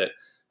bootstrapped it,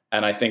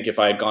 and I think if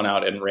I had gone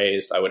out and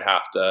raised, I would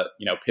have to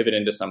pivot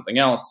into something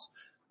else,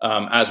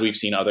 as we've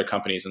seen other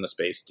companies in the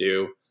space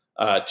do,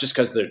 just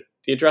because the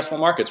addressable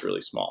market's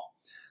really small.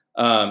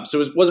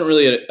 So it wasn't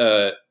really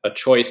a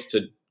choice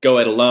to go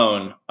it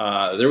alone.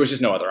 There was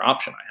just no other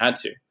option. I had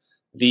to.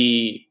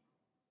 The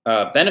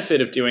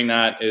benefit of doing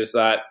that is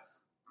that,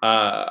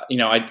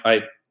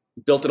 I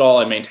built it all,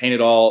 I maintain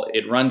it all.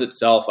 It runs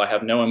itself. I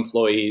have no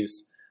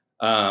employees,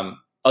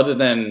 other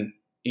than,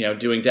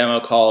 doing demo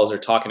calls or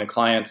talking to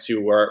clients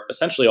who were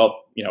essentially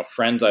all,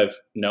 friends I've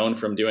known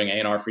from doing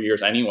A&R for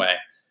years anyway.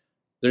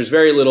 There's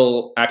very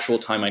little actual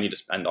time I need to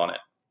spend on it.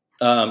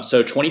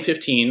 So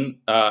 2015,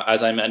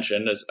 as I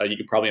mentioned, as you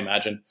can probably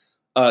imagine,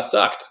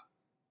 sucked.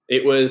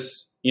 It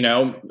was,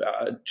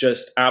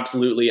 just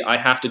absolutely, I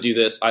have to do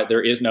this.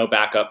 There is no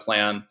backup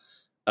plan.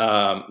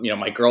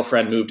 My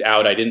girlfriend moved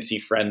out. I didn't see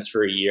friends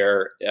for a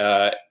year.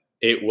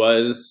 It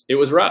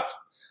was rough.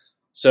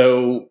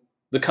 So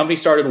the company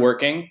started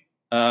working,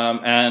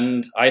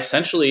 and I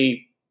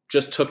essentially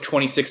just took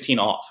 2016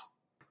 off.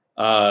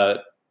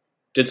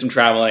 Did some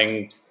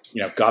traveling,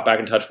 got back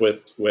in touch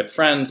with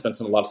friends, spent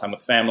a lot of time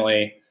with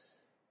family.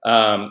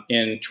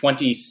 In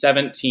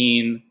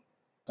 2017,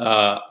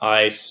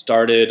 I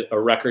started a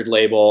record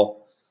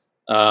label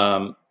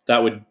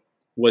that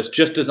was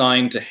just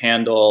designed to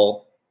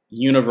handle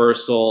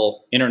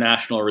universal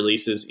international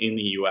releases in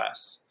the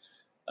US,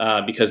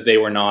 because they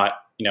were not,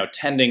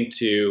 tending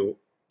to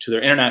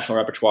their international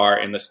repertoire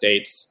in the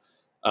States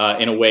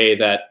in a way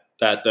that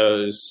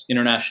those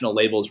international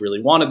labels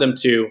really wanted them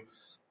to.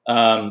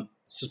 So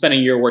spent a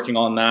year working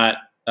on that.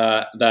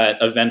 That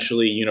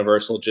eventually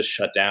Universal just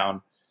shut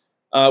down,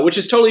 which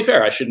is totally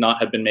fair. I should not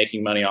have been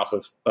making money off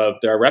of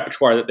their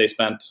repertoire that they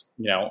spent,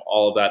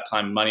 all of that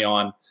time and money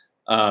on.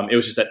 It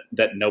was just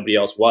that nobody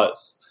else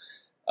was.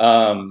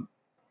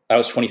 That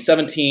was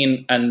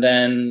 2017, and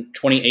then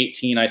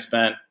 2018 I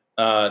spent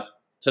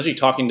essentially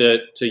talking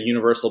to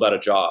Universal about a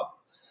job,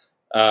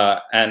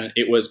 and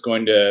it was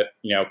going to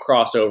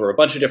cross over a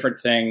bunch of different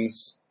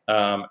things,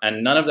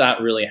 and none of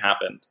that really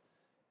happened.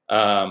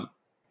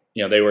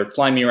 They were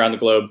flying me around the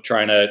globe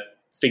trying to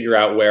figure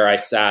out where I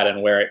sat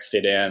and where it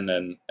fit in,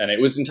 and it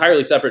was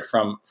entirely separate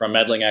from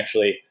Meddling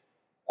actually,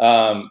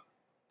 and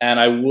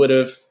I would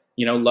have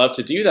loved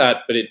to do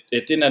that, but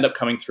it didn't end up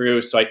coming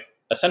through. So I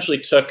essentially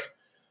took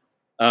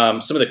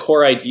some of the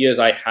core ideas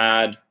I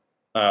had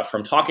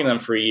from talking to them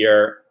for a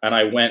year, and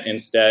I went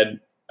instead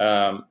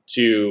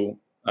to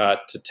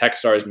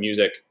Techstars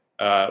Music,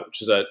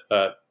 which is a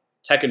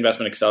tech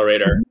investment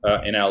accelerator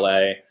in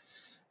LA.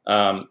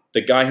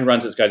 The guy who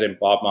runs this guy named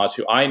Bob Moss,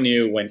 who I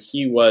knew when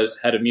he was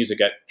head of music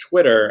at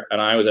Twitter,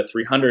 and I was at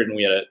 300, and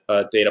we had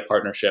a data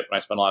partnership, and I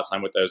spent a lot of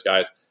time with those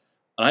guys.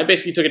 And I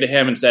basically took it to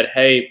him and said,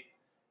 hey,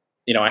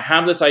 I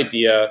have this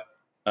idea.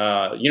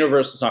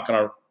 Universal's not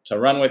going to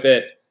run with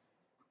it.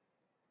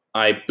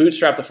 I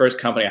bootstrapped the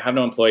first company. I have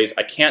no employees.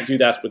 I can't do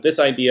that with this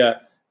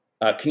idea.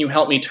 Can you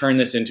help me turn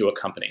this into a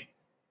company?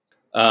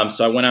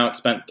 So I went out,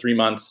 spent 3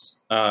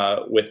 months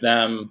with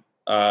them,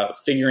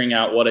 figuring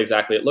out what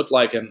exactly it looked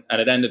like, and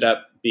it ended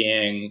up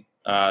being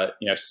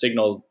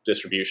signal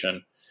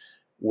distribution,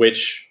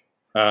 which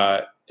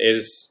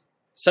is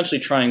essentially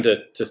trying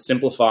to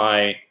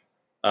simplify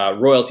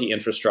royalty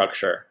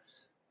infrastructure.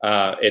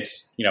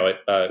 It's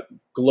a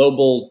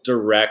global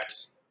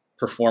direct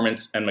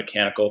performance and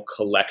mechanical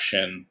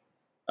collection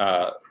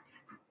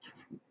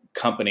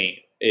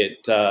company.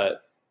 It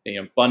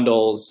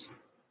bundles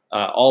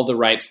all the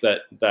rights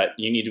that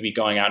you need to be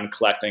going out and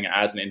collecting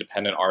as an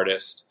independent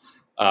artist,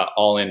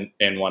 all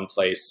in one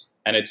place.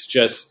 And it's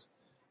just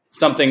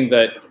something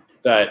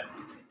that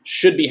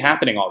should be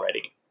happening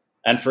already.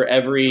 And for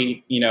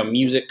every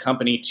music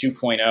company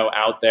 2.0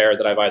 out there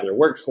that I've either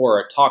worked for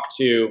or talked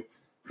to,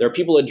 there are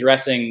people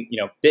addressing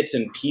bits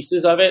and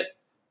pieces of it,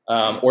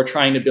 or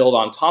trying to build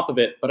on top of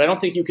it. But I don't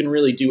think you can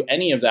really do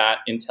any of that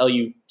until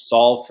you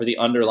solve for the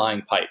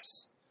underlying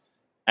pipes.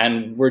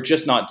 And we're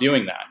just not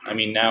doing that. I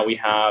mean, now we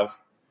have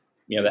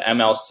the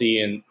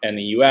MLC and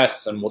the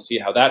US, and we'll see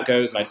how that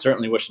goes. And I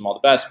certainly wish them all the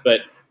best.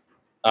 But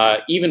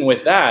even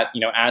with that,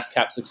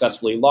 ASCAP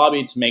successfully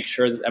lobbied to make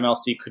sure that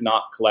MLC could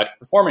not collect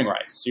performing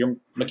rights. So your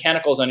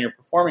mechanicals and your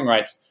performing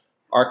rights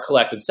are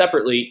collected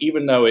separately,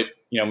 even though it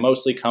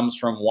mostly comes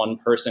from one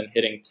person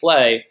hitting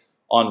play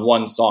on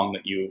one song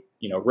that you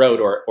wrote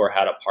or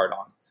had a part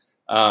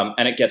on.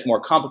 And it gets more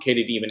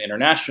complicated even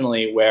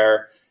internationally,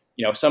 where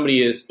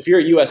if you're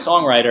a US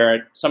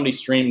songwriter, somebody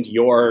streamed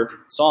your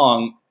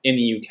song in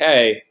the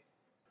UK,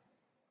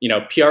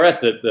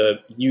 PRS, the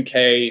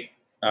UK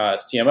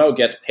CMO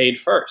gets paid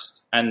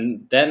first,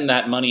 and then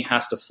that money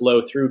has to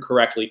flow through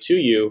correctly to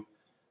you.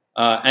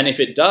 And if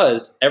it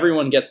does,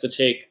 everyone gets to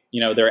take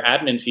their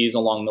admin fees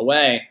along the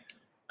way,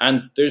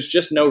 and there's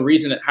just no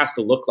reason it has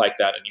to look like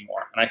that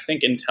anymore. And I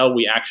think until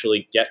we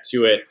actually get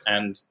to it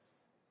and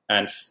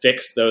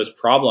fix those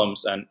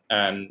problems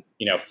and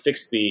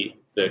fix the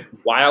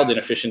wild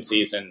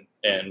inefficiencies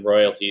in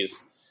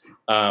royalties,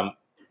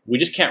 we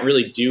just can't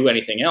really do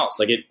anything else.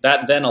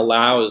 That then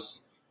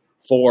allows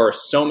for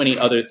so many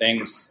other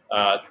things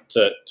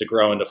to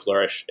grow and to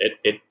flourish.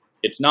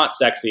 It's not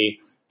sexy.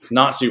 It's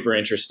not super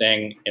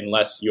interesting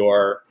unless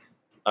you're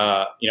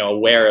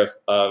aware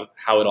of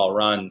how it all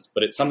runs.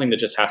 But it's something that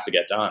just has to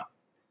get done.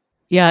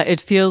 Yeah,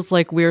 it feels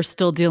like we're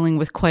still dealing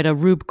with quite a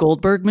Rube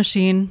Goldberg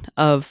machine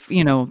of,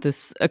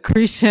 this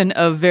accretion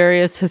of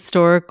various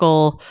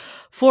historical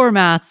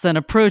formats and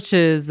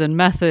approaches and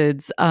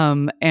methods.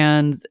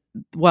 And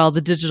while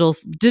the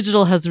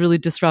digital has really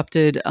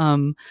disrupted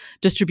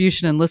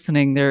distribution and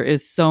listening, there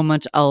is so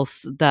much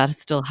else that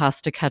still has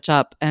to catch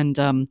up. And,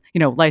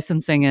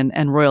 licensing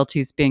and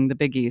royalties being the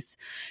biggies.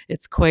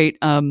 It's quite,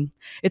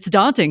 it's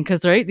daunting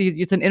because, right,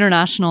 it's an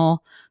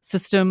international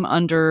system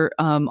under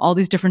all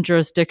these different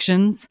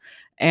jurisdictions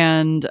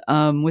and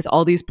with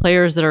all these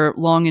players that are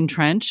long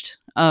entrenched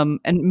and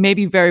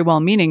maybe very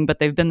well-meaning, but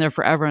they've been there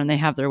forever and they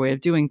have their way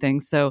of doing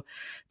things. So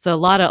it's a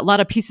lot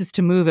of pieces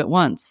to move at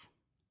once.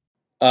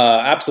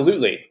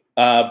 Absolutely.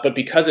 But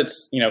because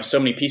it's, so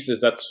many pieces,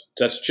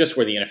 that's just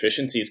where the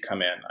inefficiencies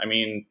come in. I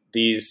mean,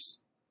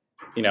 these,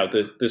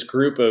 this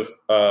group of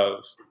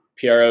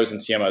PROs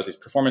and CMOs, these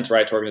performance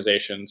rights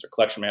organizations or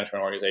collection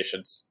management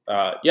organizations,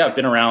 have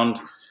been around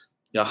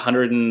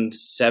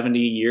 170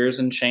 years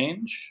and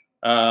change.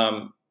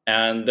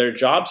 And their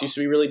jobs used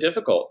to be really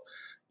difficult.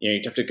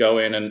 You'd have to go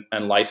in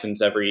and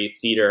license every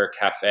theater,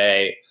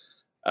 cafe,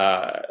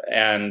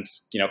 and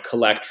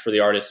collect for the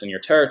artists in your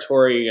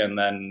territory. And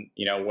then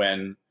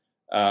when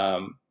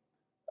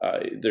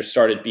there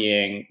started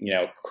being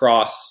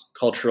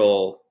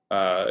cross-cultural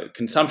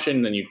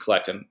consumption, then you'd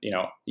collect, and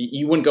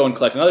you wouldn't go and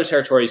collect in other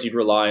territories. You'd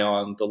rely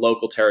on the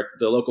local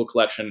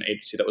collection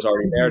agency that was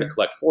already there to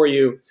collect for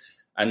you.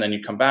 And then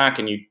you'd come back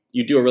and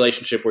you do a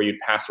relationship where you'd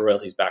pass the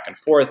royalties back and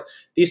forth.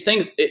 These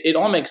things, it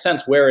all makes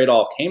sense where it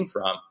all came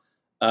from.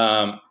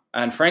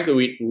 And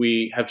frankly,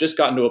 we have just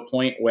gotten to a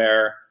point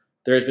where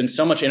there has been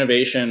so much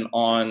innovation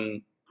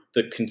on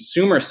the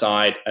consumer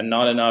side and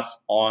not enough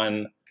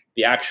on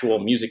the actual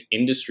music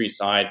industry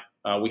side.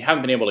 We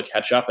haven't been able to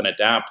catch up and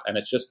adapt. And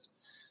it's just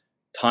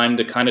time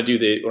to kind of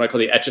do what I call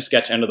the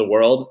Etch-a-Sketch end of the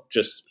world,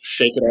 just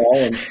shake it all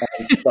and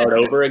start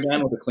over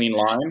again with a clean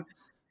line.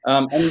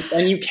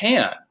 And you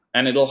can.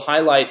 And it'll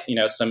highlight,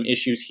 some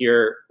issues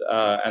here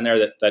and there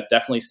that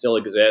definitely still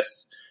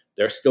exist.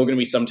 There's still going to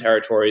be some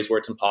territories where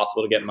it's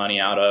impossible to get money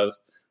out of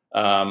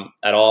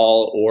at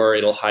all, or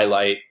it'll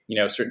highlight,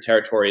 certain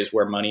territories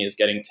where money is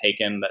getting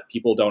taken that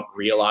people don't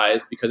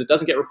realize because it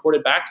doesn't get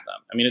reported back to them.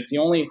 I mean, it's the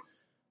only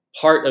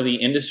part of the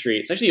industry.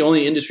 It's actually the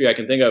only industry I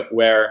can think of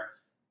where,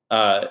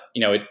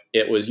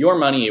 it was your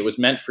money, it was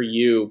meant for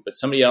you, but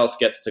somebody else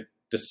gets to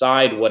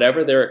decide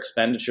whatever their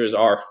expenditures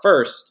are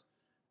first,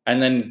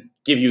 and then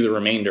give you the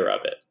remainder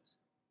of it.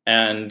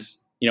 And,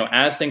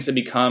 as things have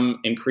become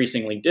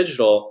increasingly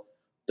digital,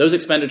 those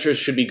expenditures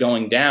should be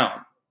going down.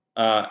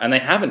 And they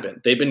haven't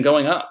been. They've been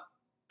going up.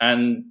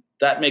 And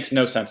that makes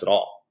no sense at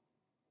all.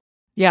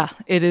 Yeah,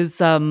 it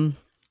is.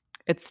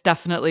 It's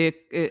definitely,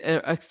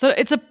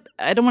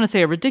 I don't want to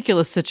say a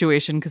ridiculous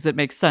situation because it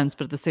makes sense,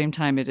 but at the same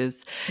time,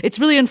 it's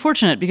really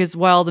unfortunate because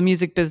while the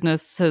music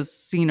business has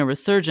seen a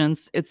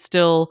resurgence, it's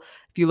still,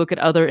 if you look at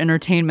other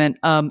entertainment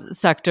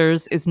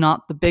sectors, is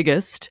not the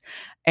biggest.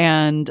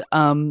 And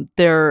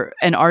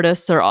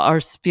artists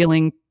are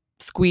feeling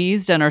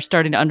squeezed and are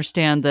starting to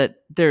understand that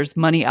there's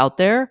money out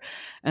there.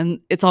 And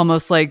it's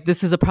almost like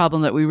this is a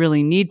problem that we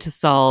really need to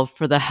solve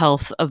for the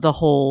health of the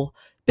whole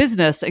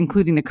business,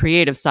 including the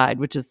creative side,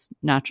 which is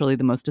naturally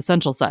the most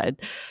essential side.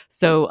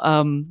 So,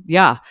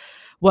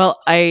 well,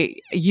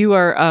 you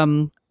are,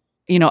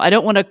 I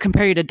don't want to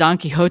compare you to Don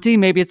Quixote.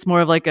 Maybe it's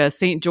more of like a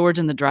St. George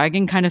and the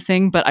Dragon kind of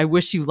thing, but I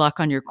wish you luck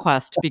on your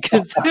quest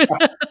because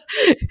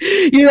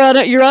you're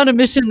on a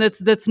mission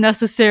that's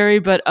necessary,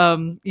 but,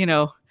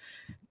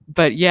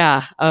 but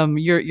yeah,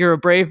 you're a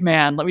brave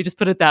man. Let me just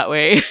put it that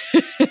way.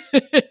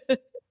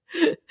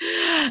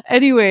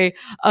 Anyway,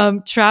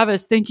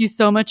 Travis, thank you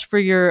so much for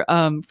your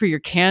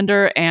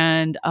candor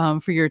and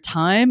for your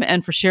time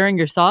and for sharing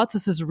your thoughts.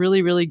 This is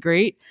really, really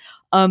great.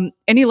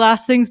 Any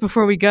last things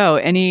before we go?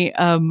 Any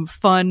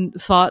fun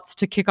thoughts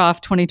to kick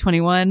off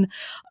 2021?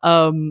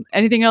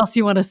 Anything else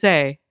you want to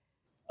say?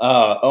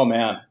 Oh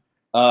man,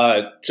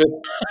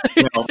 just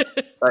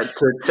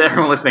to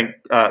everyone listening,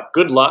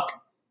 good luck.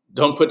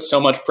 Don't put so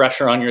much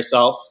pressure on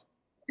yourself.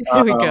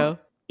 Here we go.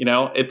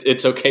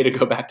 It's okay to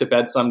go back to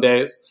bed some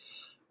days.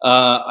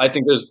 I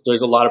think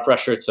there's a lot of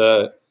pressure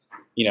to,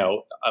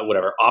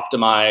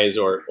 optimize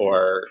or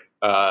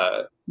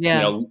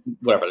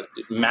whatever,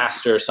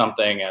 master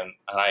something. And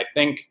I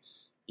think,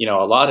 a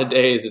lot of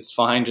days it's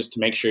fine just to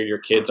make sure your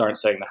kids aren't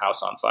setting the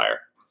house on fire.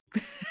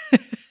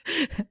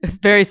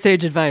 Very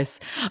sage advice.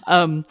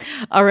 All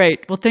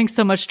right. Well, thanks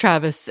so much,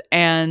 Travis.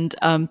 And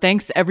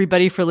thanks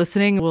everybody for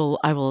listening.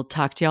 I will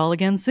talk to y'all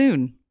again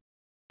soon.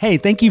 Hey,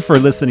 thank you for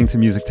listening to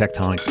Music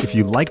Tectonics. If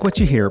you like what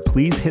you hear,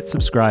 please hit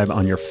subscribe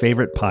on your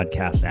favorite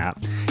podcast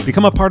app.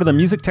 Become a part of the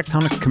Music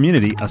Tectonics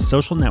community, a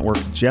social network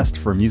just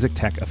for music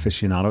tech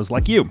aficionados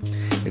like you.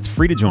 It's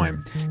free to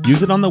join.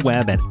 Use it on the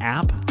web at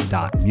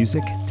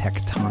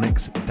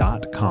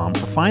app.musictectonics.com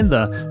or find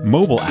the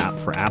mobile app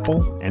for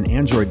Apple and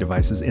Android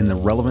devices in the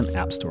relevant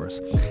app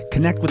stores.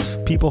 Connect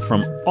with people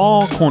from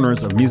all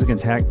corners of music and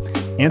tech,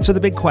 answer the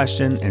big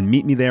question, and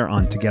meet me there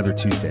on Together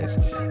Tuesdays.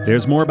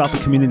 There's more about the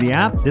community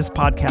app, this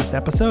podcast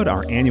episode,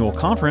 our annual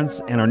conference,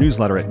 and our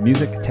newsletter at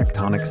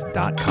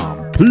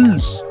musictectonics.com.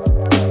 Peace!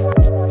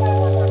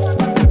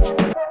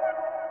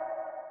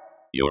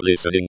 You're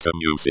listening to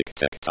Music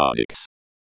Tectonics.